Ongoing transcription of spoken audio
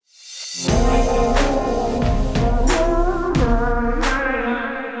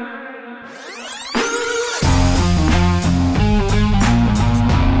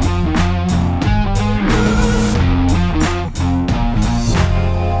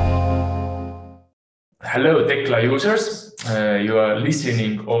Hello, Tekla users. You are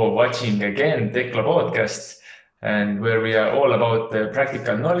listening or watching again Tekla podcast, and where we are all about the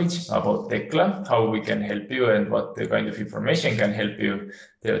practical knowledge about Tekla, how we can help you, and what the kind of information can help you.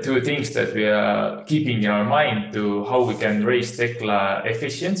 There are two things that we are keeping in our mind to how we can raise Tekla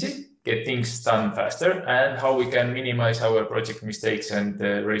efficiency, get things done faster, and how we can minimize our project mistakes and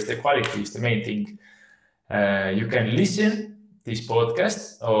raise the quality is the main thing. You can listen this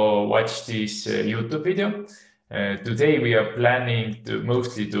podcast or watch this YouTube video. Today we are planning to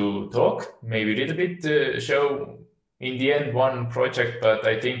mostly to talk, maybe a little bit show in the end one project, but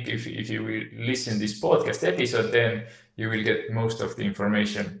I think if you will listen this podcast episode, then you will get most of the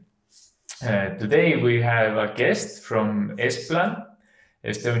information. Today we have a guest from Esplan,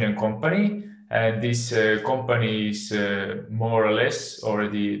 Estonian company, and this company is more or less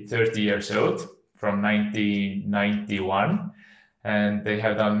already 30 years old from 1991, and they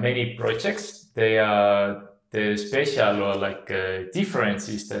have done many projects. They are the special or difference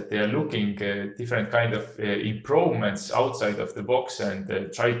is that they are looking different kind of improvements outside of the box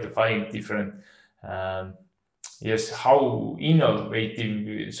and try to find different how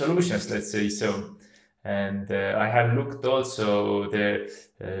innovative solutions, let's say so. And I have looked also the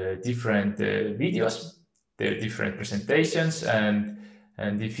different videos, their different presentations, and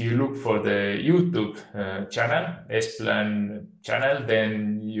if you look for the YouTube channel, Esplan channel,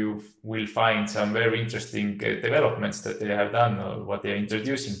 then you will find some very interesting developments that they have done or what they are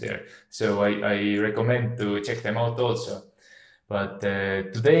introducing there. So I recommend to check them out also. But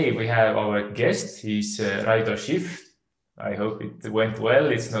today we have our guest. He's Raido Schiff. I hope it went well.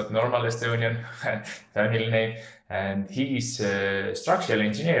 It's not normal Estonian family name. And he's structural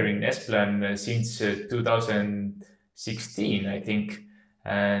engineer in Esplan since 2016, I think.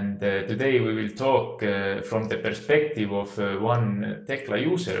 And today we will talk from the perspective of one Tekla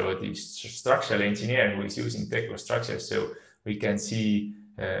user or the structural engineer who is using Tekla structures. So we can see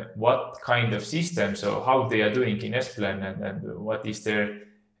what kind of systems or how they are doing in Esplan and what is there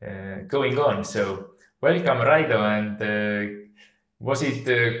going on. So welcome, Raido. And was it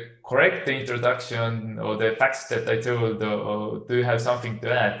correct, the introduction or the facts that I told, or do you have something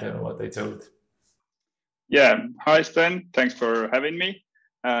to add to what I told? Yeah. Hi, Sten. Thanks for having me.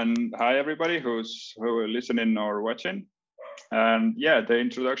 And hi, everybody who are listening or watching. And yeah, the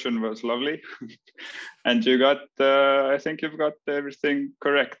introduction was lovely. And you got, I think you've got everything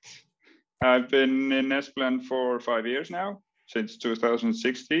correct. I've been in Esplan for 5 years now, since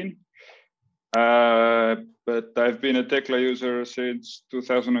 2016. But I've been a Tekla user since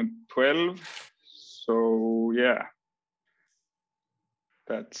 2012. So yeah,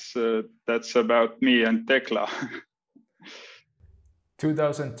 that's about me and Tekla.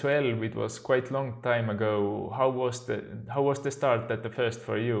 2012, it was quite long time ago. How was the start at the first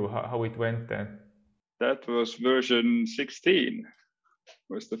for you? How it went then? That was version 16.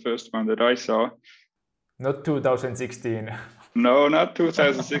 Was the first one that I saw. Not 2016. No, not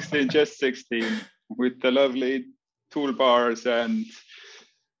 2016, just 16, with the lovely toolbars and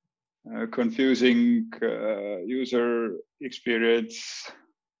confusing user experience.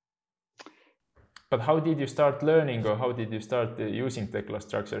 But how did you start learning, or how did you start using Tekla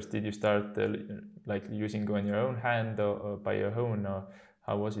structures? Did you start using on your own hand or by your own, or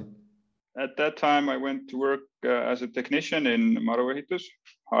how was it? At that time, I went to work as a technician in Maruehitus,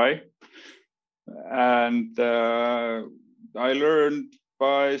 Hi. And I learned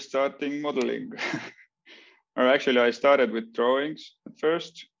by starting modeling. Or actually, I started with drawings at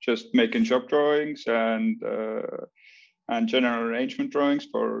first, just making shop drawings and general arrangement drawings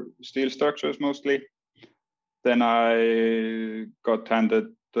for steel structures mostly. Then I got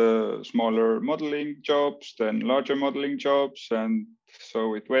handed smaller modeling jobs, then larger modeling jobs, and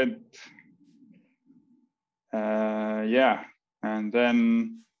so it went. And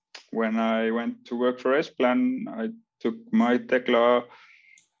then when I went to work for Esplan, I took my Tekla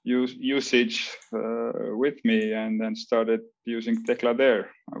usage with me and then started using Tekla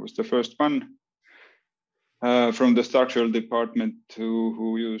there. I was the first one from the structural department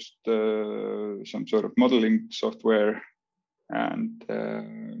who used some sort of modeling software. And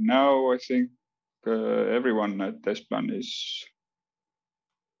now I think everyone at Esplan is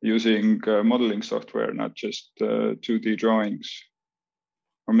using modeling software, not just 2D drawings,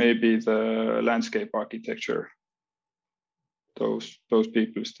 or maybe the landscape architecture. Those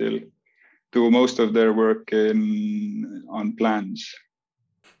people still do most of their work on plans.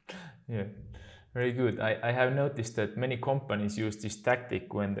 Yeah, very good. I have noticed that many companies use this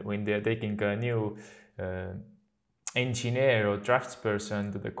tactic when they are taking a new engineer or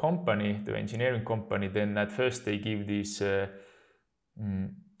draftsperson to the engineering company. Then at first they give this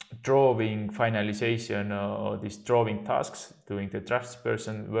drawing finalization or these drawing tasks, doing the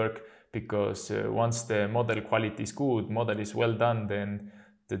draftsperson work, because once the model quality is good, model is well done, then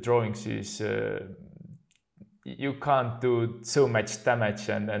the drawings is you can't do so much damage,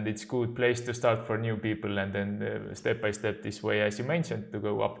 and it's good place to start for new people, and then step by step this way, as you mentioned, to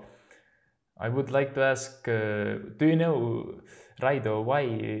go up. I would like to ask, do you know, Raido,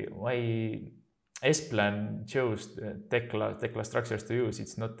 why Esplan chose Tekla structures to use?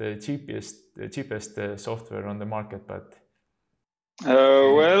 It's not the cheapest software on the market, but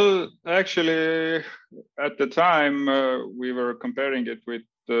well, actually, at the time we were comparing it with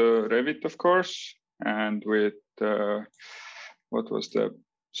Revit, of course, and with what was the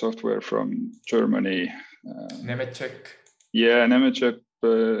software from Germany? Nemetschek. Yeah, Nemetschek.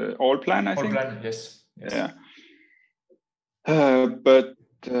 Allplan, I think. Allplan, yes. Yeah. But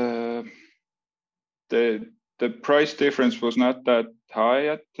the price difference was not that high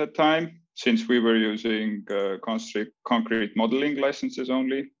at the time, since we were using concrete modeling licenses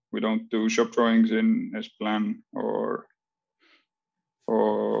only. We don't do shop drawings in Esplan or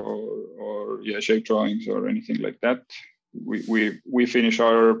shape drawings or anything like that. We finish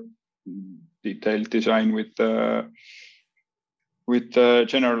our detailed design with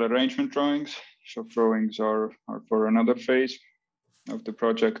general arrangement drawings. Shop drawings are for another phase of the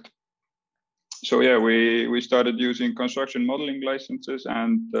project. So yeah, we started using construction modeling licenses,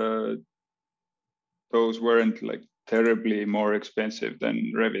 and those weren't like terribly more expensive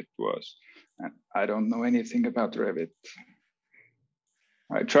than Revit was. And I don't know anything about Revit.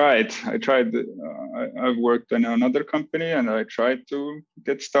 I've worked in another company, and I tried to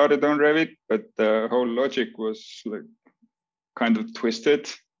get started on Revit, but the whole logic was like kind of twisted,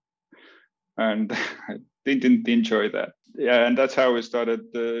 and I didn't enjoy that. Yeah, and that's how we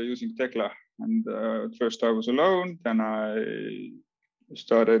started using Tekla. And at first I was alone, then I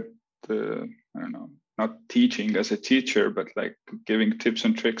started, I don't know, not teaching as a teacher, but like giving tips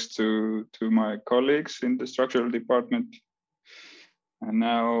and tricks to my colleagues in the structural department. And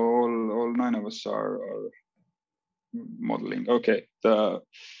now all 9 of us are modeling. Okay,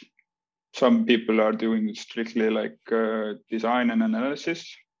 some people are doing strictly like design and analysis,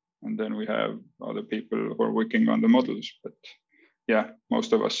 and then we have other people who are working on the models. But yeah,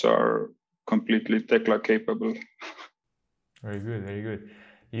 most of us are completely Tekla capable. Very good, very good.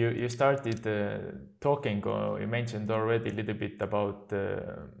 You started talking, or you mentioned already a little bit about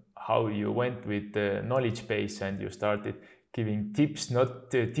how you went with the knowledge base and you started giving tips,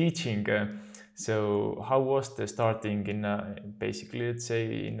 not teaching. So how was the starting in basically, let's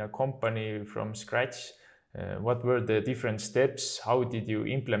say, in a company from scratch? What were the different steps? How did you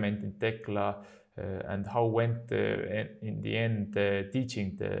implement in Tekla? And how went in the end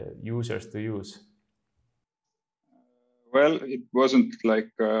teaching the users to use? Well, it wasn't like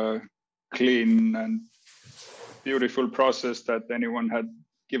a clean and beautiful process that anyone had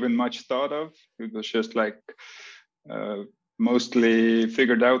given much thought of. It was just like mostly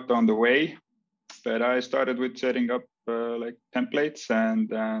figured out on the way. But I started with setting up like templates and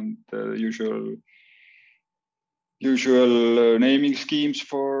the usual naming schemes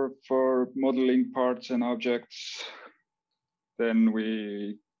for modeling parts and objects. Then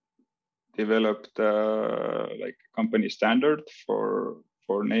we developed like company standard for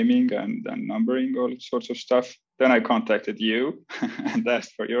naming and numbering, all sorts of stuff. Then I contacted you and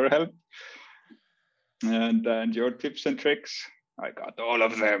asked for your help and your tips and tricks. I got all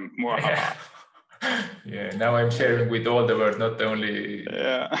of them. Yeah, now I'm sharing with all the world, not only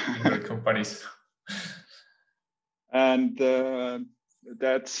companies. And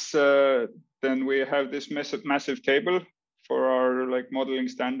that's then we have this massive table for our like modeling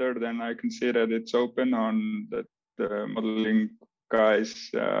standard, and I can see that it's open on the modeling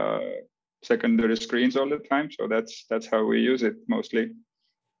guys secondary screens all the time. So that's how we use it mostly.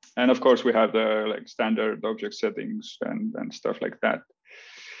 And of course we have the like standard object settings and stuff like that.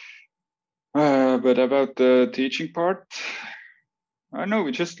 But about the teaching part, I don't know,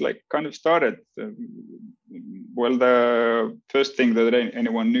 we just like kind of started. Well, the first thing that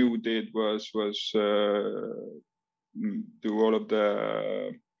anyone new did was do all of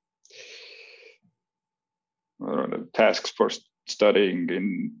the tasks for studying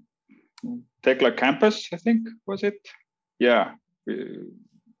in Tekla campus, I think, was it? Yeah,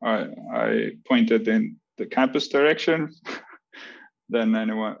 I pointed in the campus direction. Then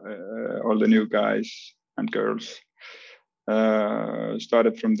anyone, all the new guys and girls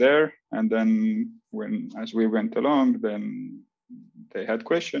started from there. And then as we went along, then they had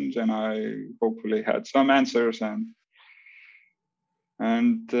questions and I hopefully had some answers,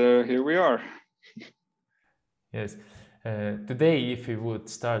 and here we are. Yes. Today, if you would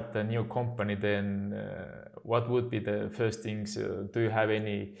start a new company, then what would be the first things? Do you have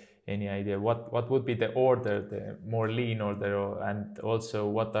any idea what would be the order, the more lean order, and also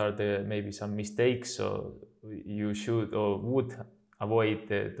what are the maybe some mistakes so you should or would avoid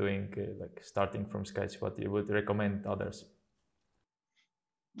doing like starting from scratch? What you would recommend others?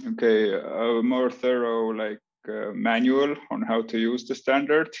 Okay, a more thorough manual on how to use the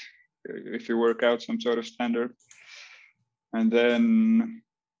standard if you work out some sort of standard. And then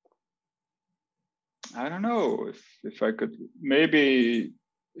I don't know if I could, maybe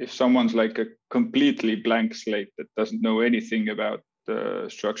if someone's like a completely blank slate that doesn't know anything about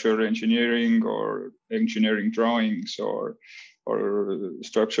structural engineering or engineering drawings or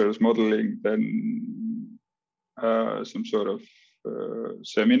structures modeling, then some sort of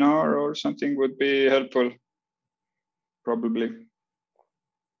seminar or something would be helpful, probably.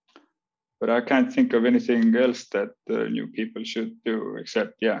 But I can't think of anything else that new people should do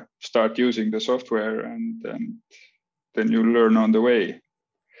except, start using the software and then you learn on the way.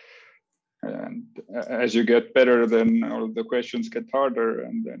 And as you get better, then all of the questions get harder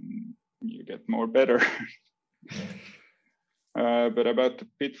and then you get more better. But about the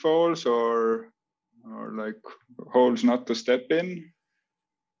pitfalls or like holes not to step in,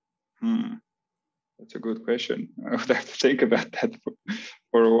 that's a good question. I would have to think about that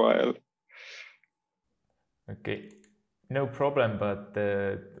for a while. Okay, no problem. But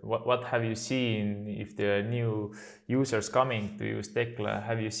what have you seen if there are new users coming to use Tekla?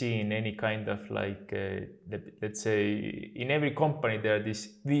 Have you seen any kind of like, let's say, in every company there are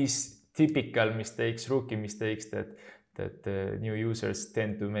these typical mistakes, rookie mistakes that new users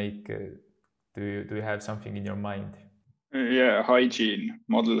tend to make? Do you have something in your mind? Yeah,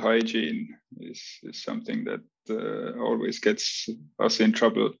 model hygiene is something that always gets us in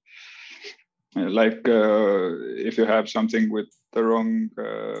trouble. If you have something with the wrong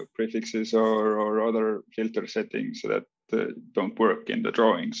prefixes or other filter settings that don't work in the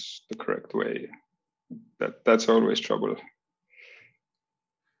drawings the correct way, that's always trouble,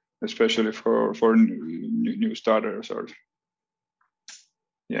 especially for new starters or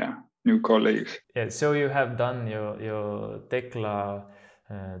new colleagues. Yeah, so you have done your Tekla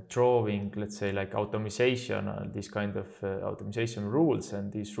drawing, let's say, like automation, this kind of automation rules, and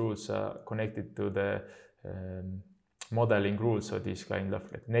these rules are connected to the modeling rules, so this kind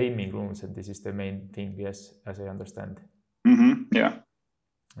of like naming rules, and this is the main thing, yes, as I understand. Yeah.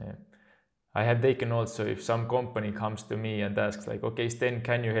 I have taken also, if some company comes to me and asks like, okay, Sten,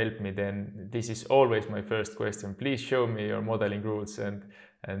 can you help me? Then this is always my first question. Please show me your modeling rules. And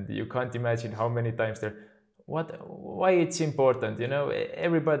you can't imagine how many times why it's important,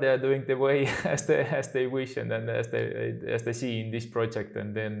 everybody are doing the way as they wish and then as they see in this project.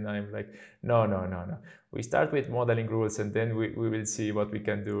 And then I'm like, no. We start with modeling rules and then we will see what we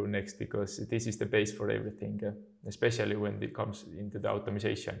can do next, because this is the base for everything, especially when it comes into the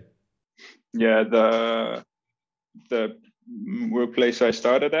automation. Yeah, the workplace I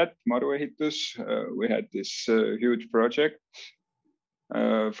started at, Maruehitus, we had this huge project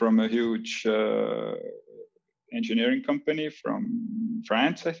from a huge engineering company from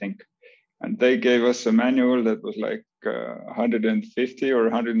France, I think. And they gave us a manual that was like 150 or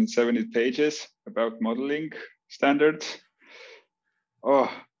 170 pages about modeling standards.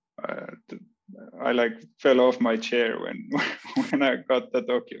 I like fell off my chair when I got the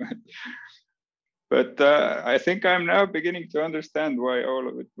document. But I think I'm now beginning to understand why all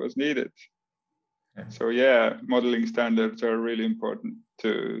of it was needed. So modeling standards are really important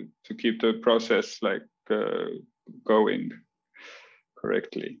to keep the process going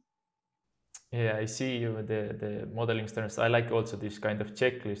correctly. Yeah, I see you the modeling standards. I like also this kind of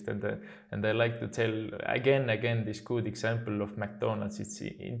checklist, and I like to tell again this good example of McDonald's. It's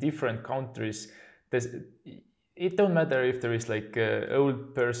in different countries. It don't matter if there is like an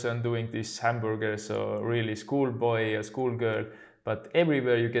old person doing these hamburgers or really schoolboy or schoolgirl, but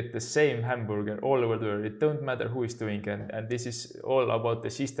everywhere you get the same hamburger all over the world. It don't matter who is doing, and this is all about the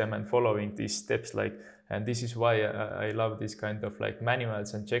system and following these steps. And this is why I love this kind of like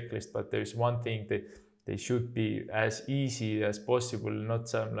manuals and checklists. But there's one thing that they should be as easy as possible, not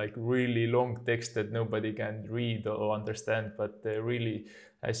some like really long text that nobody can read or understand, but really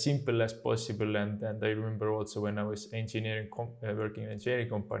as simple as possible. And I remember also when I was working in an engineering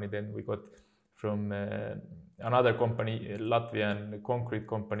company, then we got from another company, Latvian concrete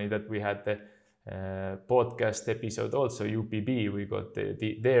company, that we had the podcast episode also, UPB. We got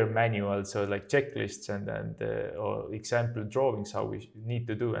their manual, so like checklists and or example drawings how we need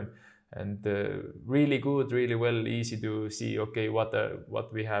to do, and really good, really well, easy to see, okay,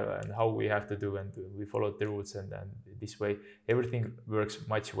 what we have and how we have to do, and we followed the rules, and this way everything works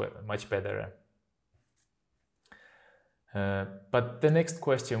much better. But the next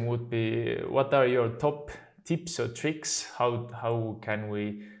question would be, what are your top tips or tricks? How can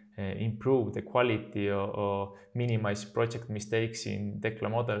we improve the quality or minimize project mistakes in Tekla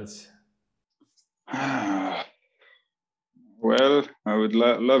models? Well, I would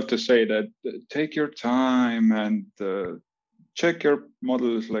love to say that take your time and check your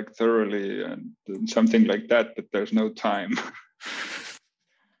models like thoroughly and something like that, but there's no time.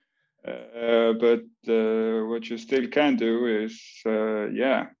 But what you still can do is,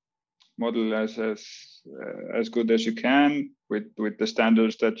 model as good as you can with the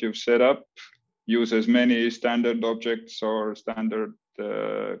standards that you've set up. Use as many standard objects or standard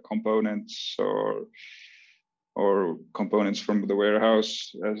components or components from the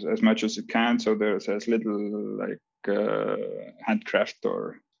warehouse as much as you can. So there's as little like handcraft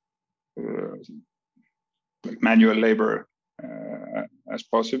or like manual labor as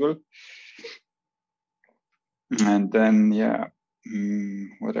possible. And then,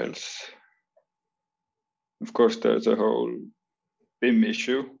 what else? Of course, there's a whole BIM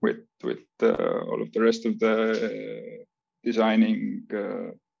issue with all of the rest of the designing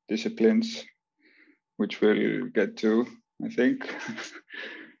disciplines, which we'll get to, I think.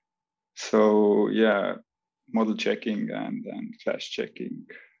 So yeah, model checking and clash checking.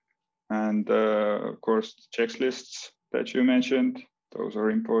 And of course, checklists that you mentioned, those are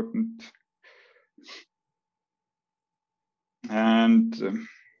important. And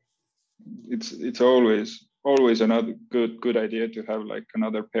it's always another good idea to have like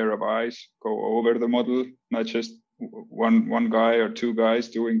another pair of eyes go over the model, not just one guy or two guys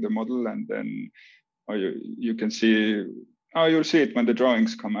doing the model, and then you can see, you'll see it when the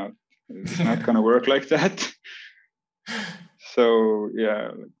drawings come out. It's not going to work like that. So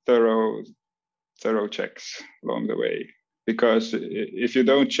yeah, thorough checks along the way, because if you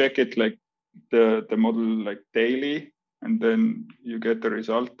don't check it like the model like daily, and then you get the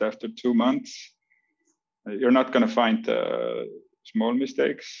result after 2 months, you're not going to find small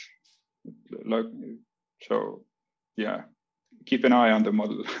mistakes. So yeah, keep an eye on the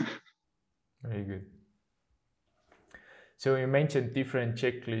model. Very good. So you mentioned different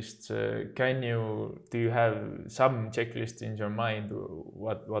checklists. Do you have some checklists in your mind?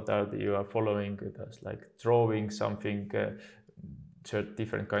 What are you are following with us? Like drawing something,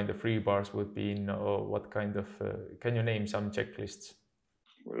 different kind of rebars would be in, or what kind of? Can you name some checklists?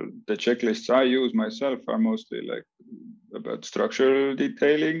 Well, the checklists I use myself are mostly like about structural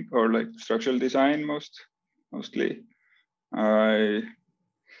detailing or like structural design mostly. I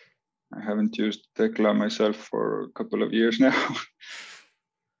haven't used Tekla myself for a couple of years now,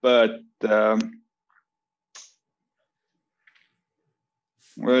 but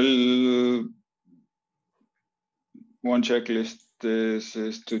well, one checklist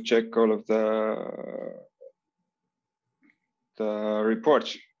is to check all of the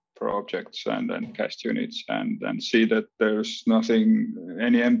reports for objects and then cast units, and see that there's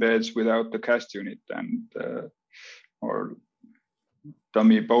any embeds without the cast unit, and or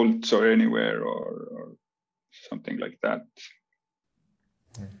dummy bolts or anywhere or something like that.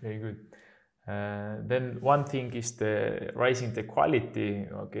 Very good. Then one thing is the raising the quality.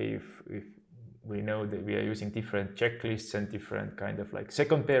 Okay, if we know that we are using different checklists and different kind of like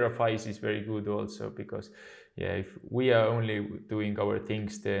second pair of eyes is very good also, because if we are only doing our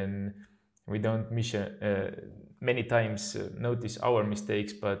things, then we don't many times notice our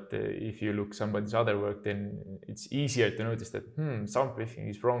mistakes. But if you look somebody's other work, then it's easier to notice that something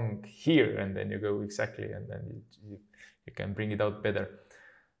is wrong here, and then you go exactly, and then you can bring it out better.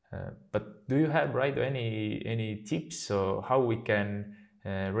 But do you have, Raido, any tips or how we can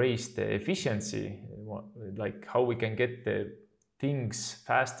raise the efficiency, like how we can get the things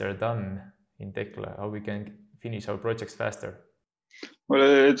faster done in Tekla, how we can finish our projects faster? Well,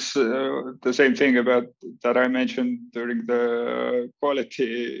 it's the same thing about that I mentioned during the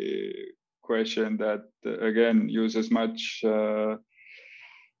quality question, that again, use as much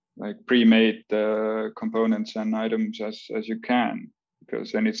like pre-made components and items as you can,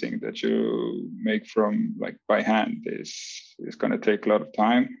 because anything that you make from like by hand is going to take a lot of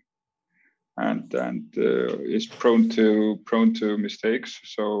time and is prone to mistakes.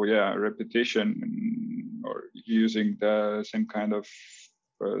 So yeah, repetition or using the same kind of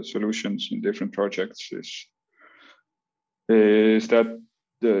solutions in different projects is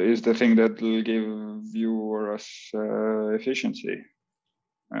the thing that will give you or us efficiency.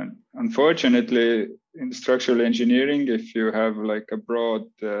 And unfortunately, in structural engineering, if you have like a broad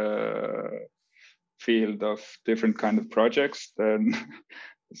field of different kind of projects, then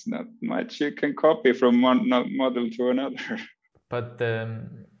it's not much you can copy from one model to another. But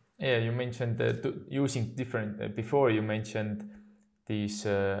yeah, you mentioned using different, before you mentioned these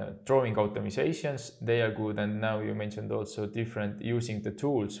drawing automatizations, they are good. And now you mentioned also different using the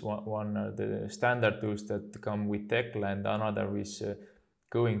tools. One are the standard tools that come with Tekla, and another is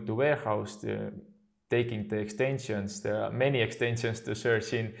going to warehouse, taking the extensions. There are many extensions to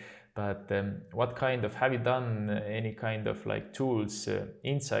search in, but what kind of, have you done any kind of like tools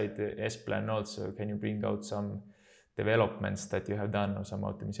inside the S-Plan also? Can you bring out some developments that you have done or some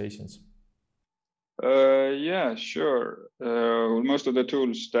optimizations? Yeah, sure. Most of the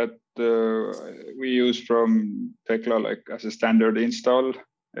tools that we use from Tekla, like as a standard install,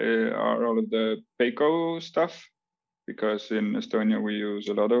 are all of the Peiko stuff, because in Estonia we use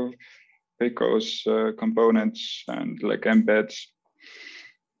a lot of Peiko's components and like embeds.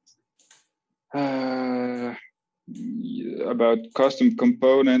 About custom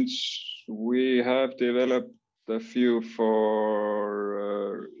components, we have developed a few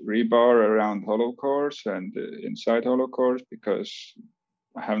for rebar around hollow cores and inside hollow cores, because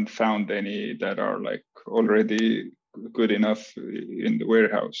I haven't found any that are like already good enough in the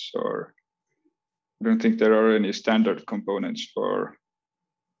warehouse, or I don't think there are any standard components for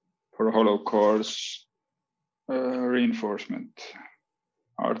hollow cores reinforcement.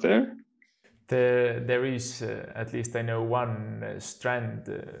 Are there? There is, at least I know, one strand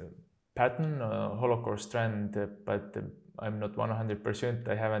pattern, hollow core strand, but I'm not 100%.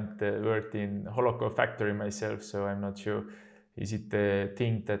 I haven't worked in hollow core factory myself, so I'm not sure. Is it the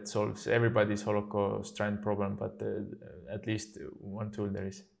thing that solves everybody's hollow core strand problem? But at least one tool there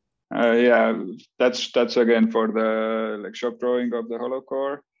is. Yeah, that's again for the like shop drawing of the hollow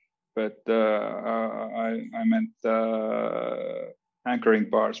core, but I meant anchoring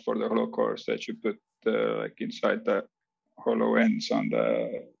bars for the hollow cores that you put like inside the hollow ends on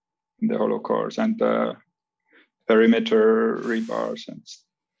the hollow cores, and the perimeter rebars and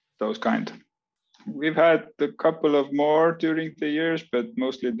those kind. We've had a couple of more during the years, but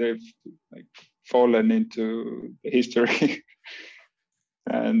mostly they've like fallen into the history.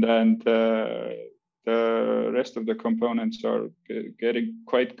 and the rest of the components are getting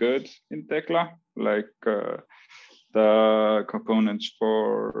quite good in Tekla, like the components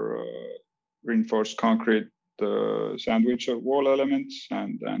for reinforced concrete, the sandwich of wall elements,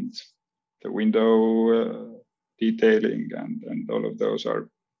 and the window detailing, and all of those are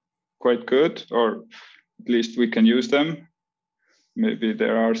quite good, or at least we can use them. Maybe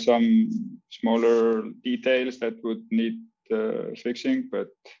there are some smaller details that would need fixing, but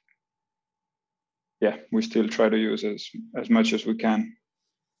yeah, we still try to use as much as we can.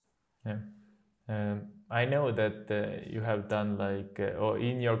 Yeah. I know that you have done like, or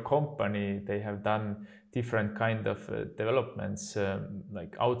in your company, they have done different kind of developments,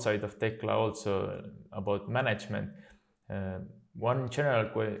 like outside of Tekla also about management. One general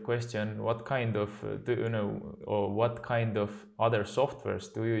question, what kind of, do you know, or what kind of other softwares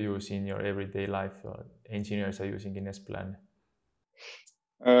do you use in your everyday life, or engineers are using in S-Plan?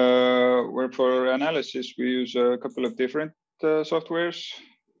 Where for analysis, we use a couple of different softwares.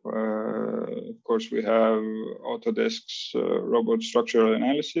 Of course, we have Autodesk's robot structural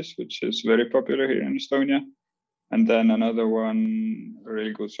analysis, which is very popular here in Estonia. And then another one,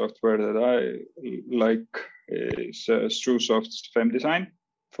 really good software that I like, is Strusoft's FemDesign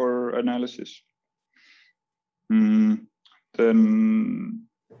for analysis. Then,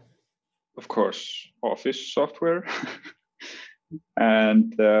 of course, Office software.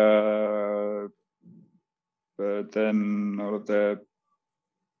 And then all of the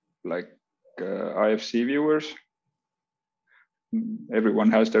like IFC viewers. Everyone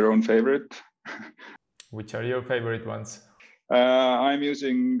has their own favorite. Which are your favorite ones? I'm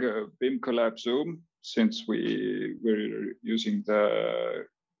using BIM Collab Zoom, since we're using the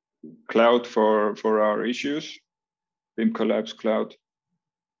cloud for our issues, BIM Collab's cloud,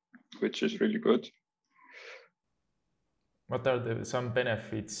 which is really good. What are some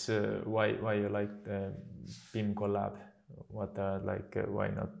benefits? Why you like the BIM Collab? What are like why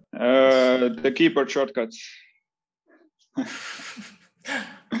not? The keyboard shortcuts.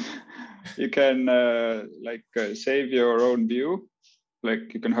 You can save your own view.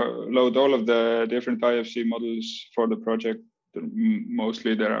 Like you can load all of the different IFC models for the project.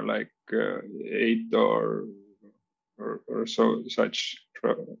 Mostly there are like 8 or so such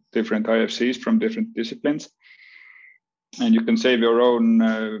different IFCs from different disciplines. And you can save your own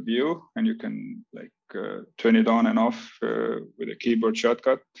view, and you can like turn it on and off with a keyboard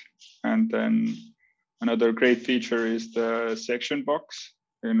shortcut. And then another great feature is the section box,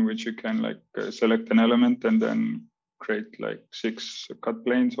 in which you can like select an element and then create like 6 cut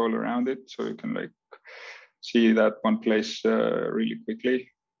planes all around it, so you can like see that one place really quickly.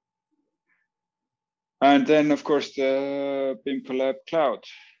 And then of course the BIM Collab Cloud,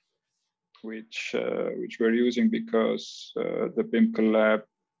 which we're using because the BIM Collab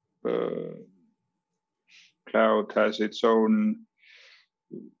Cloud has its own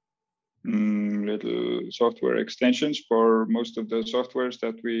little software extensions for most of the softwares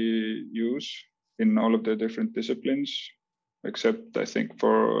that we use in all of the different disciplines, except I think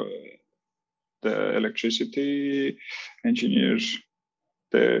for the electricity engineers,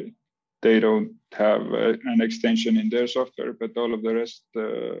 they don't have an extension in their software, but all of the rest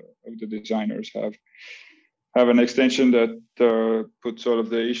of the designers have an extension that puts all of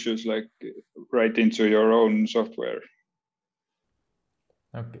the issues like right into your own software.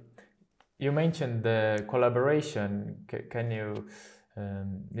 Okay. You mentioned the collaboration. Can you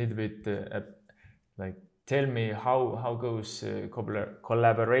little bit like tell me how goes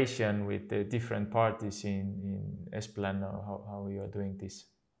collaboration with the different parties in Esplan, or how you are doing this,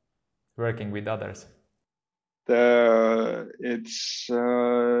 working with others? It's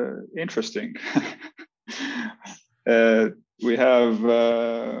interesting. We have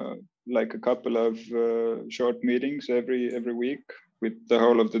like a couple of short meetings every week with the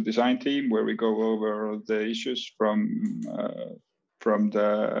whole of the design team, where we go over all the issues from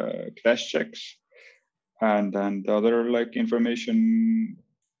the clash checks and other like information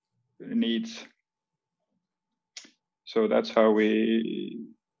needs. So that's how we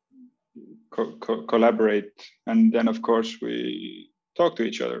collaborate. And then of course we talk to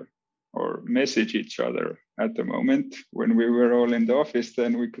each other or message each other. At the moment when we were all in the office,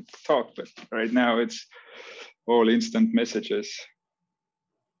 then we could talk, but right now it's all instant messages.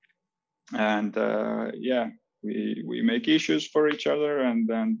 And yeah, we make issues for each other and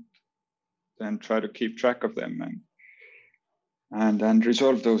then try to keep track of them and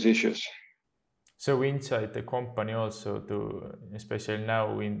resolve those issues. So inside the company also, especially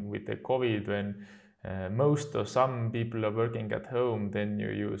now with the COVID, when most or some people are working at home, then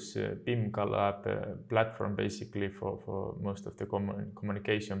you use BIM Collab platform basically for most of the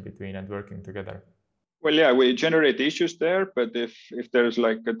communication between and working together. Well, yeah, we generate issues there, but if there's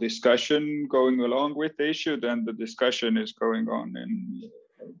like a discussion going along with the issue, then the discussion is going on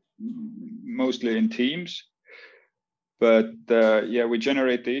mostly in Teams. But yeah, we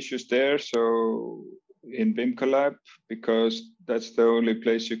generate the issues there. So in BIM Collab, because that's the only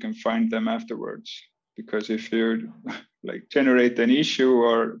place you can find them afterwards. Because if you like generate an issue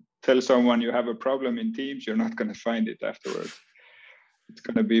or tell someone you have a problem in Teams, you're not going to find it afterwards. It's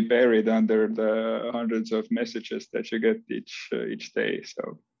going to be buried under the hundreds of messages that you get each day.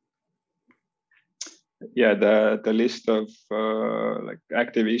 So yeah, the list of like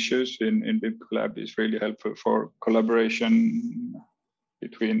active issues in BIM Collab is really helpful for collaboration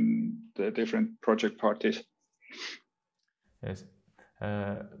between the different project parties. Yes.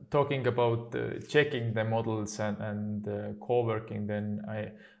 Talking about checking the models and co-working, then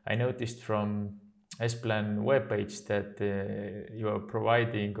I noticed from Esplan webpage that you are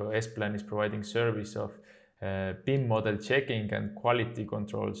providing, or Esplan is providing service of BIM model checking and quality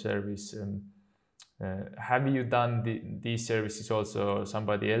control service. Have you done these services also?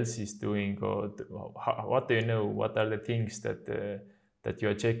 Somebody else is doing, or what do you know? What are the things that you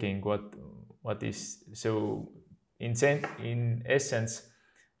are checking? What is so in essence?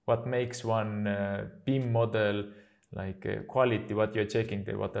 What makes one BIM model like quality? What you're checking?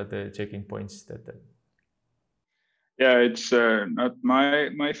 What are the checking points that? Yeah, it's not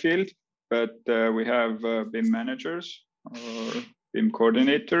my field, but we have BIM managers or BIM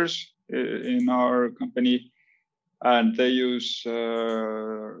coordinators in our company, and they use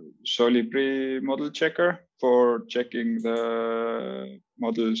Solibri model checker for checking the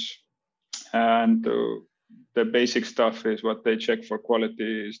models. And the basic stuff is what they check for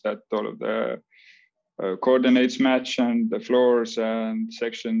quality is that all of the coordinates match and the floors and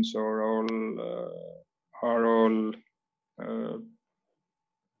sections are all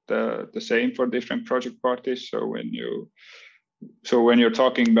the same for different project parties. So when you're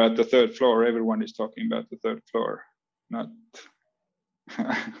talking about the third floor, everyone is talking about the third floor. Not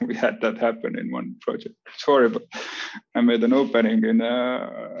we had that happen in one project. It's horrible. I made an opening in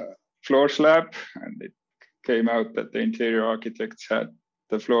a floor slab, and it came out that the interior architects had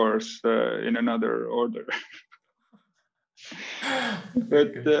the floors in another order.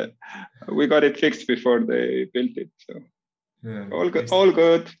 But we got it fixed before they built it. So yeah, all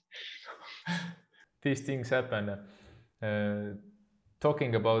good. These things happen.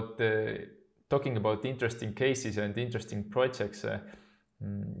 Talking about interesting cases and interesting projects,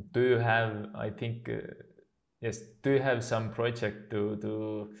 do you have, I think, Yes. Do you have some project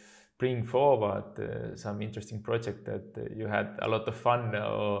to bring forward, some interesting project that you had a lot of fun,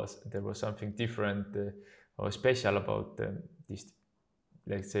 or there was something different or special about this,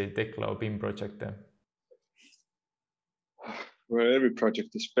 let's say, Tekla or BIM project? Well, every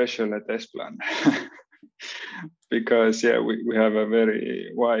project is special at Esplan because we have a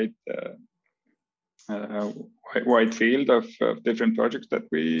very wide field of different projects that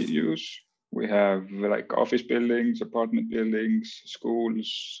we use. We have like office buildings, apartment buildings,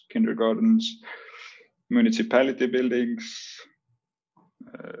 schools, kindergartens, municipality buildings,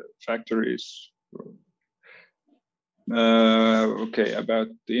 factories. Okay, about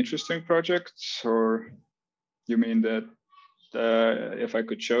the interesting projects, or you mean that if I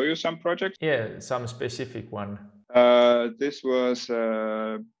could show you some projects? Yeah, some specific one. This was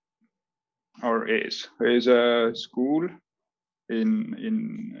or is a school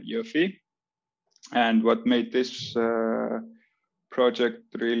in Jõhvi, and what made this project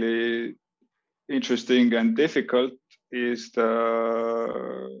really interesting and difficult is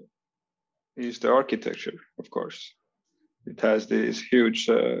the architecture, of course. It has these huge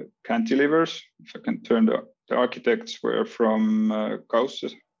cantilevers. If I can turn, the architects were from Gauss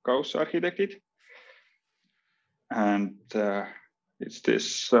Architected, and it's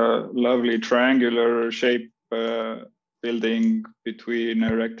this lovely triangular shape building between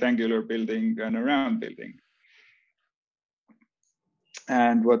a rectangular building and a round building.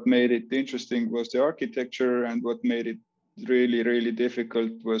 And what made it interesting was the architecture, and what made it really, really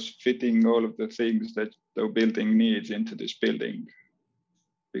difficult was fitting all of the things that the building needs into this building,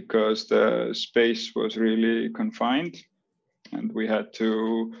 because the space was really confined, and we had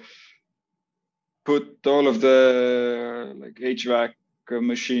to put all of the like HVAC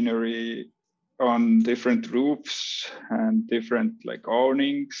machinery on different roofs and different like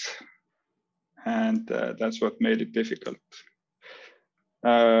awnings, and that's what made it difficult.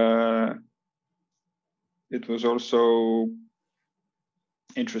 It was also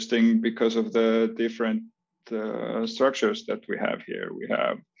interesting because of the different structures that we have here.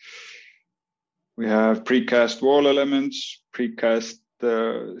 We have precast wall elements, precast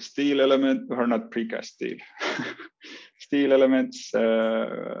steel element, or not precast steel, steel elements,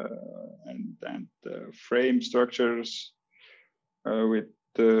 and frame structures with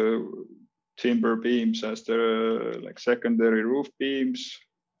the timber beams as the like secondary roof beams,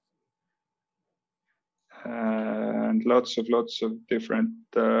 and lots of different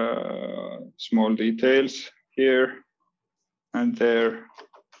small details here and there.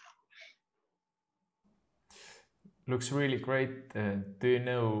 Looks really great. Do you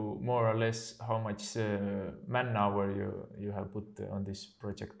know more or less how much man-hour you have put on this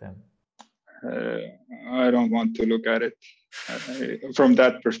project then? I don't want to look at it from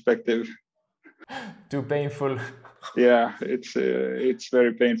that perspective. Too painful. Yeah, it's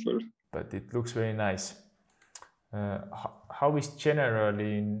very painful. But it looks very nice. How is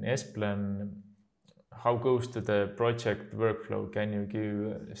generally in Esplan? How goes to the project workflow? Can you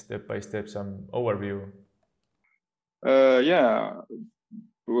give step by step some overview? Yeah,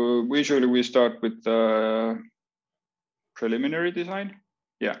 usually we start with preliminary design.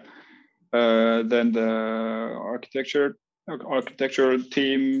 Yeah, then the architectural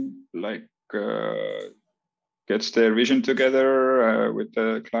team like gets their vision together with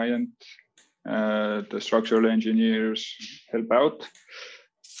the client. The structural engineers help out,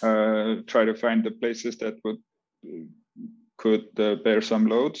 try to find the places that could bear some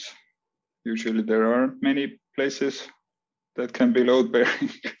loads. Usually there aren't many places that can be load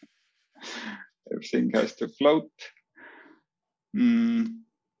bearing. Everything has to float.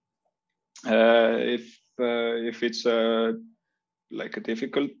 If it's like a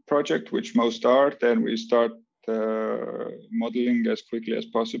difficult project, which most are, then we start modeling as quickly as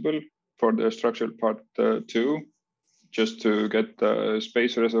possible for the structural part too, just to get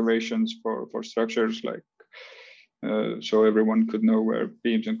space reservations for structures, like so everyone could know where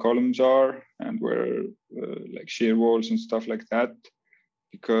beams and columns are, and where like shear walls and stuff like that.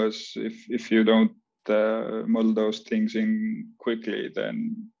 Because if you don't model those things in quickly,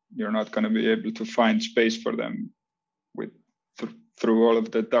 then you're not going to be able to find space for them through all of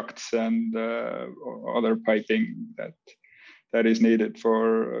the ducts and other piping that is needed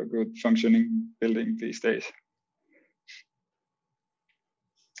for a good functioning building these days.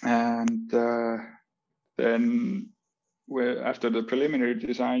 And then after the preliminary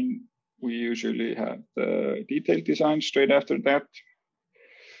design, we usually have the detailed design straight after that.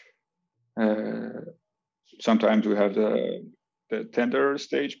 Sometimes we have the tender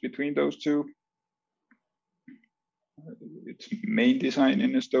stage between those two. It's main design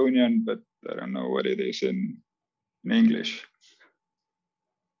in Estonian, but I don't know what it is in in English.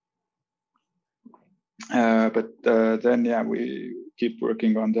 But then, yeah, we keep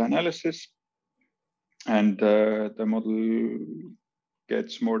working on the analysis, and the model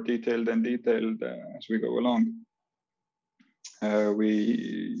gets more detailed and detailed as we go along.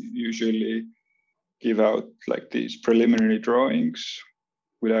 We usually give out like these preliminary drawings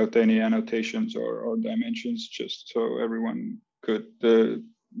without any annotations or dimensions, just so everyone could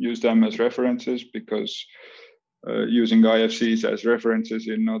use them as references, because using IFCs as references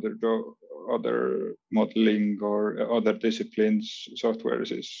in other modeling or other disciplines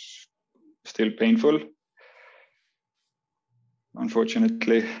softwares is still painful,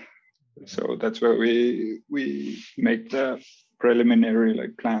 unfortunately. So that's where we make the preliminary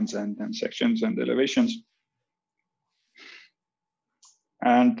like plans and sections and elevations.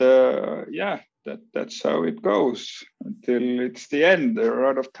 And yeah, that's how it goes until it's the end. They're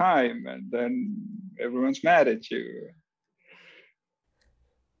out of time, and then everyone's mad at you.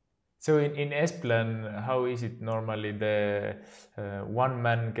 So in Esplan, how is it normally? The one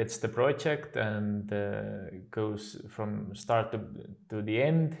man gets the project and goes from start to the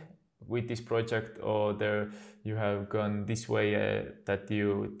end with this project, or there you have gone this way that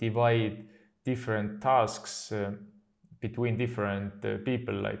you divide different tasks between different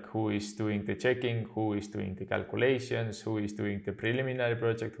people, like who is doing the checking, who is doing the calculations, who is doing the preliminary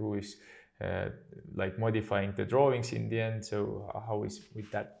project, who is like modifying the drawings in the end. So how is with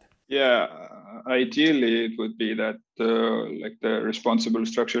that? Yeah, ideally it would be that like the responsible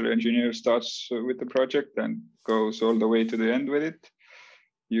structural engineer starts with the project and goes all the way to the end with it.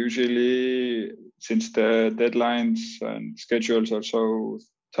 Usually, since the deadlines and schedules are so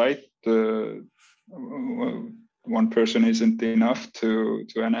tight, one person isn't enough to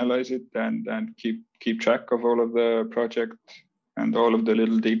analyze it and keep track of all of the project and all of the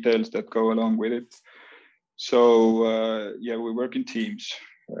little details that go along with it. So yeah, we work in teams.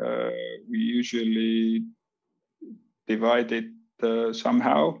 We usually divide it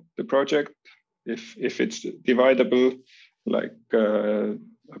somehow, the project, if it's dividable, like a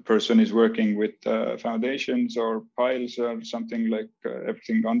person is working with foundations or piles or something, like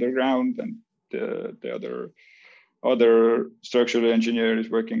everything underground, and the other structural engineer is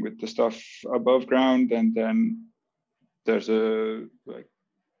working with the stuff above ground, and then there's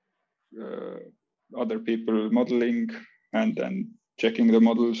other people modeling and then checking the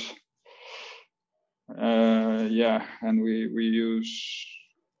models. Yeah, and we use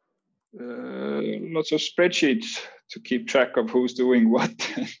lots of spreadsheets to keep track of who's doing what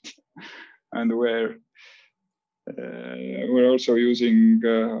and where. We're also using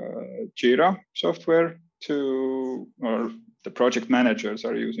Jira software or the project managers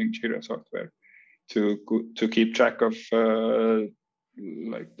are using Jira software to keep track of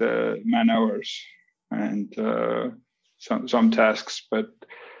like the man hours and some tasks. But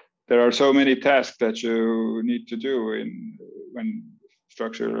there are so many tasks that you need to do when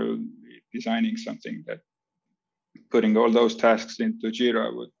structural designing something, that putting all those tasks into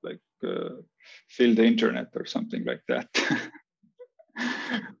Jira would like fill the internet or something like that.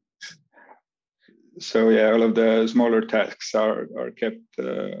 So yeah, all of the smaller tasks are kept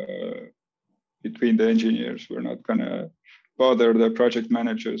between the engineers. We're not gonna bother the project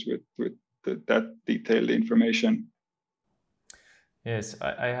managers with that detailed information. Yes,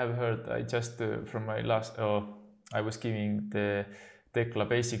 I have heard. I just from my last, I was giving the Tekla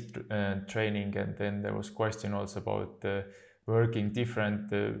basic training, and then there was question also about working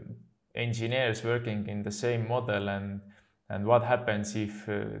different engineers working in the same model, and what happens if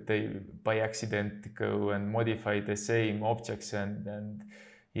they by accident go and modify the same objects, and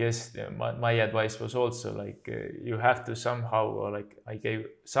yes, my advice was also like you have to somehow, or like I gave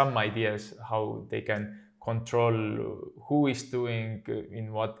some ideas how they can control who is doing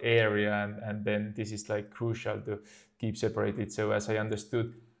in what area, and then this is like crucial to keep separated. So as I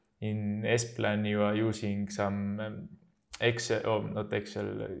understood, in Esplan you are using some Excel, or not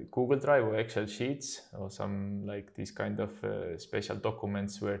Excel, Google Drive or Excel sheets, or some like these kind of special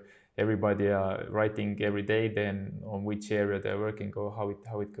documents where everybody are writing every day then on which area they're working, or how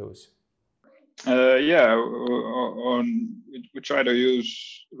it goes. Yeah, we try to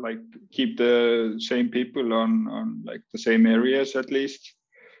use like keep the same people on like the same areas at least.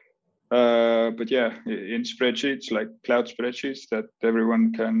 But yeah, in spreadsheets, like cloud spreadsheets that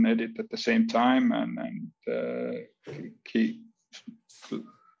everyone can edit at the same time and keep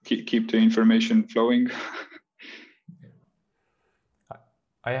the information flowing.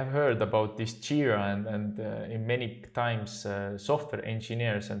 I have heard about this Jira, and in many times software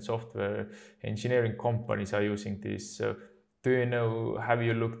engineers and software engineering companies are using this. So Do you know, have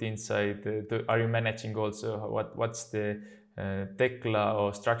you looked inside, are you managing also what's the Tekla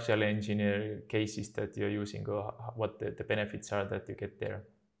or structural engineer cases that you're using, or what the benefits are that you get there?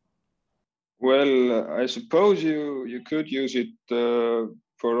 Well, I suppose you could use it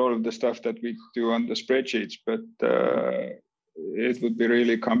for all of the stuff that we do on the spreadsheets, but it would be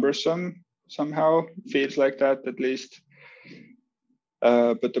really cumbersome somehow. Feels like that at least.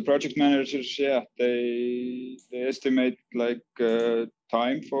 But the project managers, yeah, they estimate like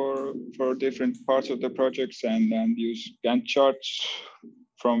time for different parts of the projects and use Gantt charts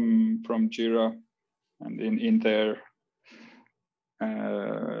from Jira and in there.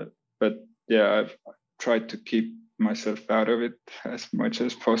 But yeah, I've tried to keep myself out of it as much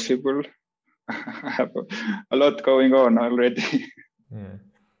as possible. I have a lot going on already. Yeah.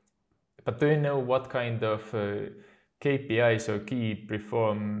 But do you know what kind of KPIs or key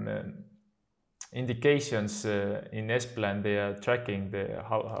perform indications in Esplan they are tracking,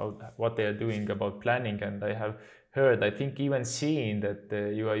 what they are doing about planning? And I have heard, I think even seen that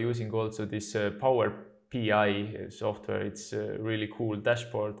you are using also this Power BI software. It's a really cool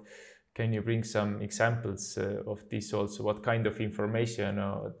dashboard. Can you bring some examples of this also? What kind of information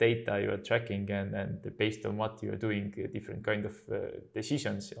or data you are tracking, and based on what you are doing, different kind of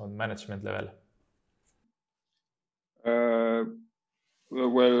decisions on management level?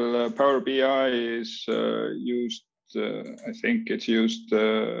 Well, Power BI is used. I think it's used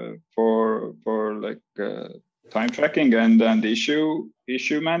for like time tracking and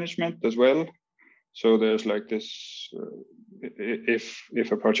issue management as well. So there's like this.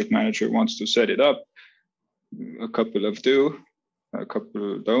 If a project manager wants to set it up, a couple of do, a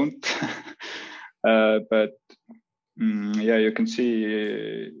couple don't. But yeah, you can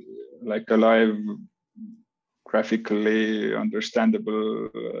see like a live graphically understandable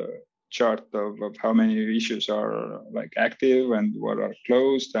chart of how many issues are like active and what are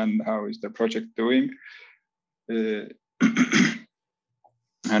closed and how is the project doing.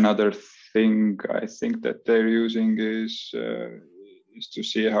 Another thing I think that they're using is to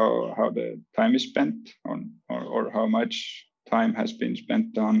see how the time is spent on or how much time has been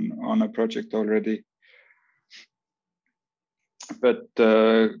spent on a project already. But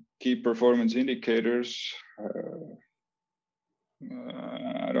key performance indicators,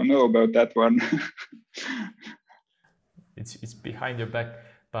 I don't know about that one. It's behind your back,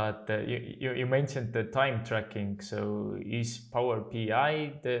 but you mentioned the time tracking. So is Power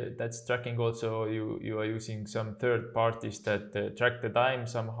BI that's tracking also? You are using some third parties that track the time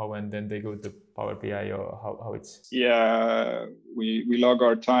somehow, and then they go to Power BI, or how it's? Yeah, we log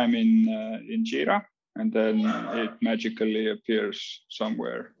our time in Jira, and then it magically appears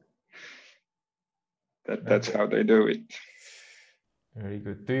somewhere. That's how they do it. Very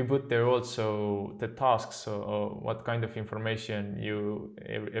good. Do you put there also the tasks, or what kind of information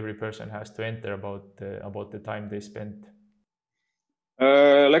every person has to enter about the time they spent?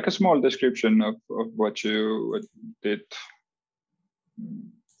 Like a small description of what you did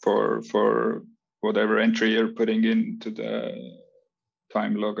for whatever entry you're putting into the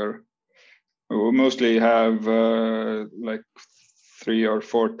time logger. We mostly have like 3 or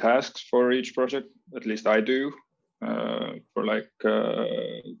 4 tasks for each project. At least I do. For like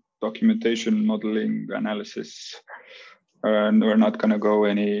documentation, modeling, analysis, and we're not going to go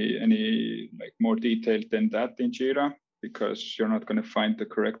any like more detailed than that in Jira, because you're not going to find the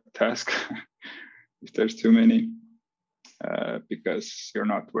correct task if there's too many, because you're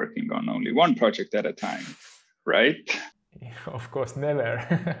not working on only one project at a time, right? Of course, never.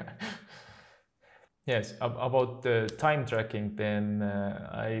 Yes, about the time tracking, then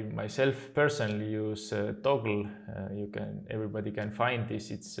I myself personally use Toggle. Everybody can find this.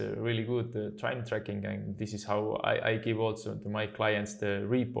 It's really good time tracking, and this is how I give also to my clients the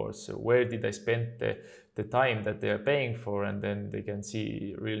reports. So where did I spend the time that they are paying for, and then they can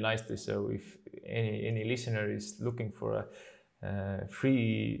see really nicely. So if any listener is looking for a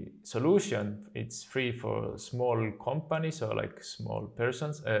free solution, it's free for small companies or like small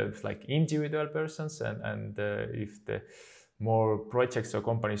persons, like individual persons, and if the more projects or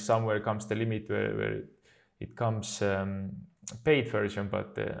companies, somewhere comes the limit where it comes paid version,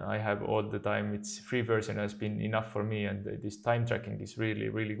 but I have all the time. It's free version has been enough for me, and this time tracking is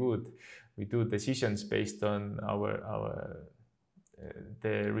really good. We do decisions based on our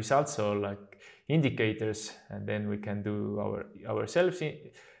the results, or like indicators, and then we can do ourselves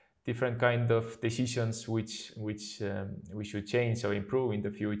different kind of decisions which we should change or improve in the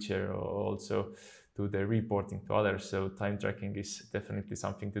future, or also do the reporting to others. So time tracking is definitely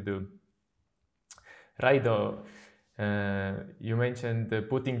something to do. Raido, You mentioned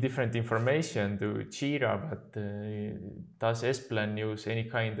putting different information to Jira, but does Esplan use any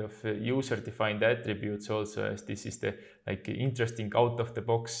kind of user-defined attributes also, as this is the interesting out of the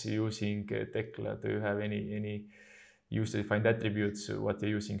box using Tekla? Do you have any user-defined attributes? What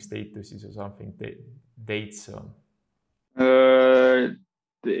you're using, statuses or something, dates?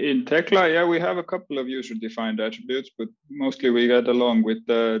 In Tekla, yeah, we have a couple of user-defined attributes, but mostly we get along with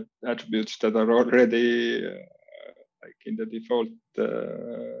the attributes that are already in the default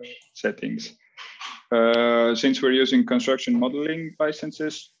settings. Since we're using construction modeling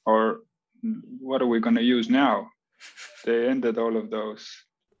licenses, or what are we going to use now? They ended all of those.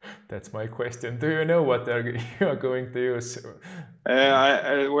 That's my question. Do you know what you are going to use?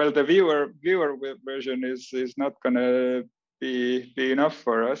 Well, the viewer version is not going to be enough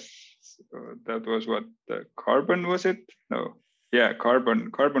for us. So that was what, the Carbon, was it? No. Yeah,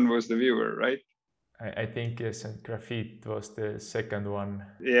 Carbon was the viewer, right? I think yes, and Graphite was the second one.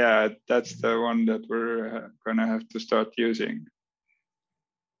 Yeah, that's the one that we're gonna have to start using.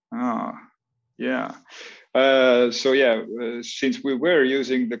 Yeah. So yeah, since we were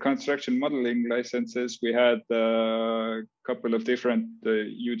using the construction modeling licenses, we had a couple of different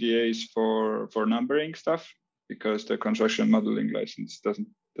UDAs for numbering stuff, because the construction modeling license doesn't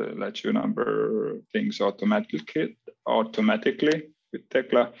let you number things automatically with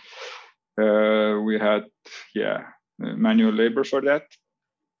Tekla. We had manual labor for that.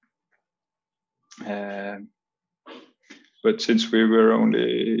 But since we were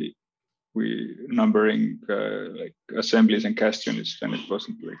only numbering like assemblies and cast units, then it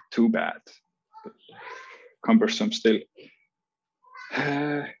wasn't like too bad, but cumbersome still.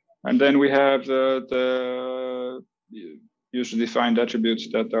 And then we have the user-defined attributes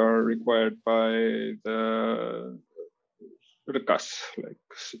that are required by the CAS, like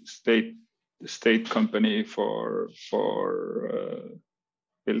state company for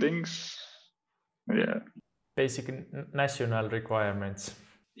buildings. Yeah. Basic national requirements.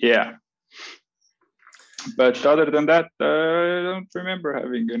 Yeah. But other than that, I don't remember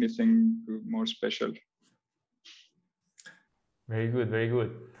having anything more special. Very good, very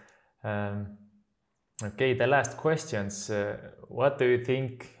good. Okay, the last questions. What do you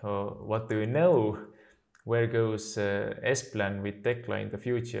think, or what do you know? Where goes Esplan with Tekla in the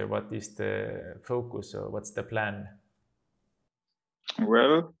future? What is the focus, or what's the plan?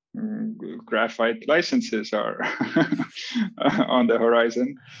 Well, graphite licenses are on the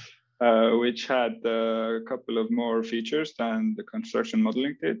horizon, which had a couple of more features than the construction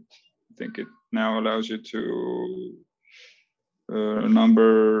modeling did. I think it now allows you to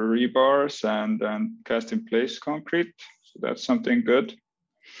number rebars and cast in place concrete. So that's something good.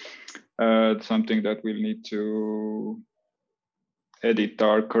 Something that we'll need to edit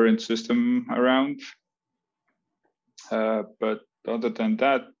our current system around. But other than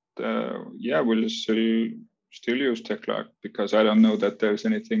that, we'll still use Tekla, because I don't know that there's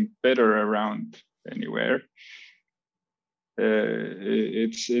anything better around anywhere.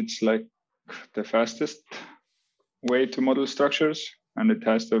 It's like the fastest way to model structures, and it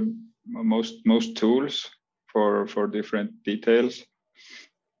has the most tools for different details.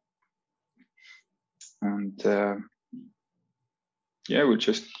 And we'll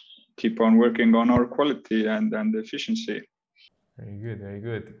just keep on working on our quality and efficiency. Very good, very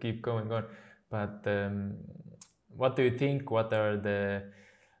good. Keep going on. But what do you think? What are the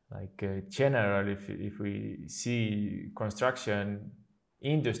general, if we see construction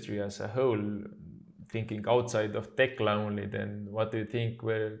industry as a whole, thinking outside of Tekla only, then what do you think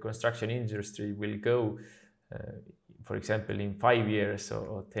where construction industry will go, for example, in 5 years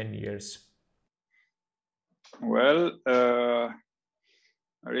or 10 years? Well, I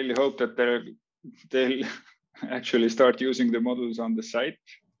really hope that they'll actually start using the models on the site,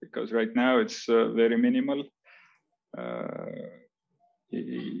 because right now it's very minimal.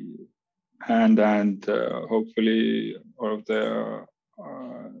 And hopefully all of the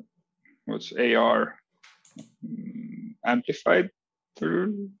what's AR, amplified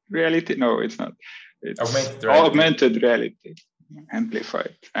reality? No, it's not. It's augmented reality.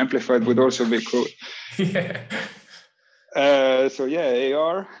 Amplified would also be cool. Yeah. So yeah,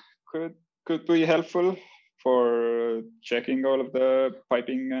 AR could be helpful for checking all of the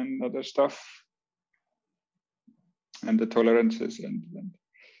piping and other stuff, and the tolerances and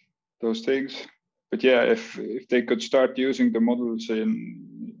those things. But yeah, if they could start using the models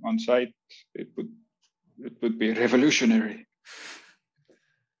on site, it would be revolutionary.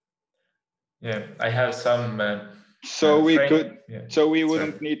 Yeah, I have some. So we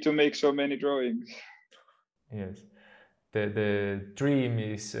wouldn't need to make so many drawings. Yes. the dream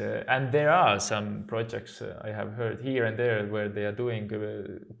is, and there are some projects I have heard here and there where they are doing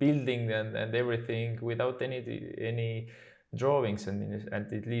building and everything without any drawings, and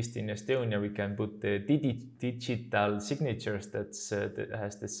at least in Estonia we can put the digital signatures that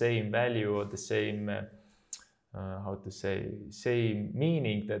has the same value or the same how to say, same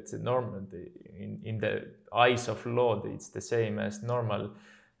meaning that's normal in the eyes of law. It's the same as normal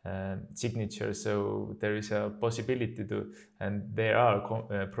signature, so there is a possibility to, and there are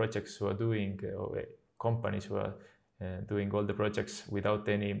projects who are doing, or companies who are doing all the projects without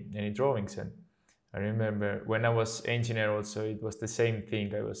any drawings. And I remember when I was engineer also, it was the same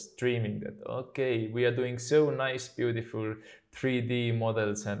thing. I was dreaming that, okay, we are doing so nice, beautiful 3D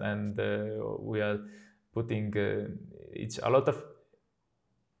models, and we are putting it's a lot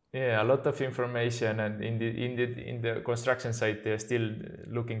of information, and in the construction site they're still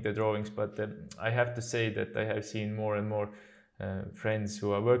looking the drawings. But I have to say that I have seen more and more friends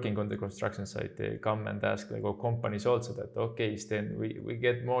who are working on the construction site. They come and ask, like, companies also, that okay, then we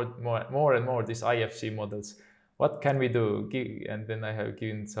get more and more these IFC models. What can we do? And then I have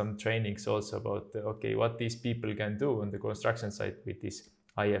given some trainings also about okay, what these people can do on the construction site with these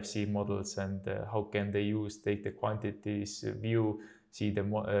IFC models, and how can they take the quantities, view, see the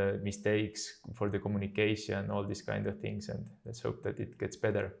mistakes for the communication, all these kind of things, and let's hope that it gets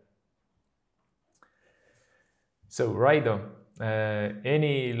better. So Raido,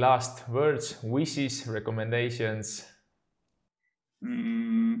 any last words, wishes, recommendations?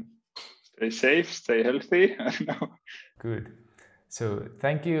 Stay safe, stay healthy. Good. So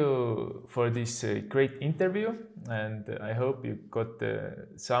thank you for this great interview, and I hope you got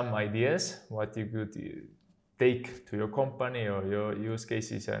some ideas what you could take to your company or your use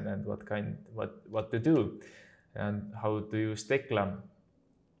cases, and what to do and how to use Tekla.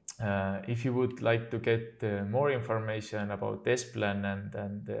 If you would like to get more information about Esplan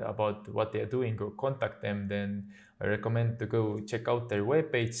and about what they are doing, or contact them, then I recommend to go check out their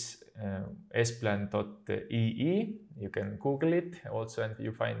webpage, esplan.ee. You can Google it also, and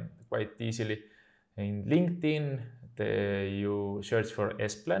you find quite easily. In LinkedIn, you search for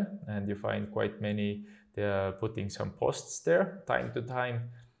Esplan and you find quite many. They are putting some posts there time to time.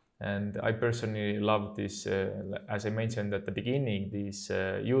 And I personally love this, as I mentioned at the beginning, these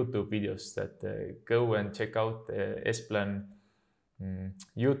YouTube videos that go and check out the Esplan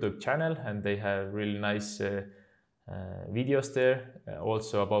YouTube channel, and they have really nice videos there,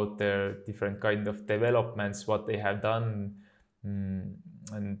 also about their different kind of developments, what they have done.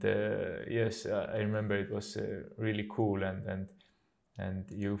 And yes, I remember it was really cool, and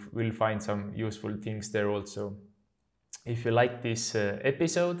you will find some useful things there also. If you like this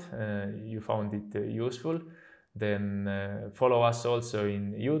episode, you found it useful, then follow us also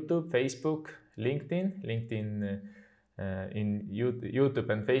in YouTube, Facebook, LinkedIn. In YouTube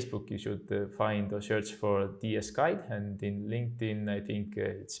and Facebook, you should find or search for DS Guide, and in LinkedIn, I think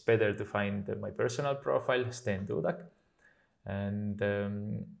it's better to find my personal profile, Sten Dudak, and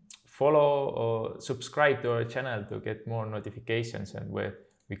follow or subscribe to our channel to get more notifications, and where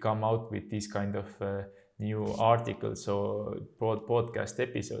we come out with these kind of new articles or podcast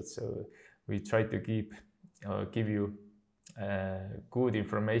episodes. So we try to give you good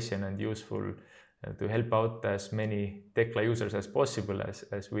information and useful to help out as many Tekla users as possible,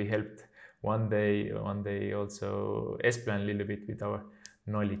 as we helped one day also Esplan a little bit with our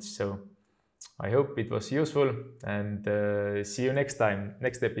knowledge. So I hope it was useful, and see you next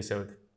episode.